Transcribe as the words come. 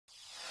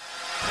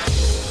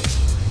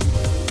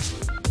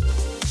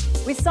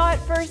We saw it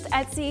first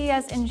at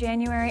CES in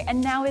January,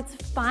 and now it's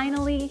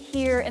finally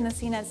here in the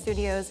CNET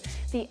studios,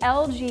 the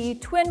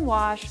LG Twin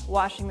Wash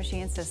washing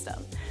machine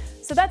system.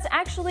 So that's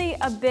actually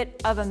a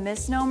bit of a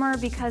misnomer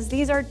because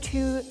these are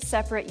two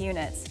separate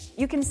units.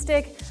 You can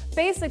stick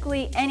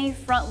basically any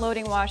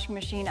front-loading washing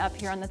machine up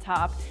here on the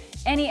top,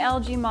 any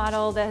LG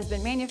model that has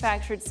been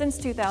manufactured since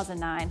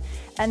 2009,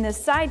 and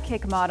this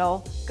Sidekick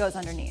model goes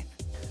underneath.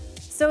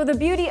 So the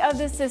beauty of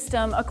this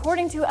system,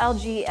 according to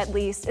LG at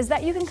least, is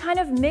that you can kind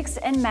of mix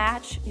and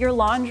match your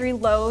laundry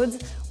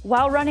loads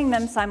while running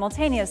them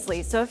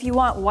simultaneously. So if you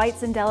want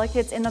whites and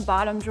delicates in the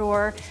bottom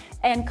drawer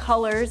and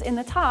colors in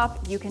the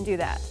top, you can do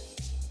that.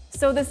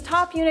 So this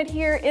top unit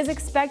here is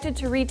expected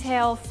to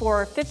retail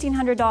for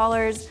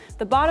 $1,500.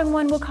 The bottom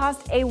one will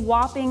cost a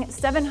whopping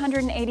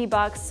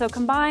 $780, so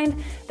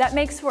combined, that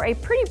makes for a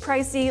pretty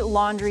pricey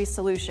laundry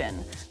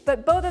solution.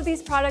 But both of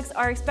these products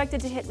are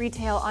expected to hit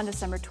retail on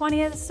December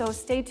 20th, so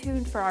stay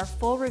tuned for our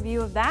full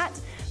review of that.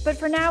 But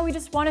for now, we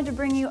just wanted to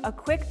bring you a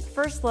quick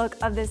first look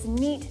of this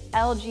neat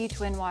LG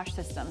Twin Wash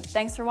system.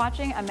 Thanks for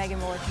watching. I'm Megan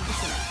Wooler from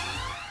CNET.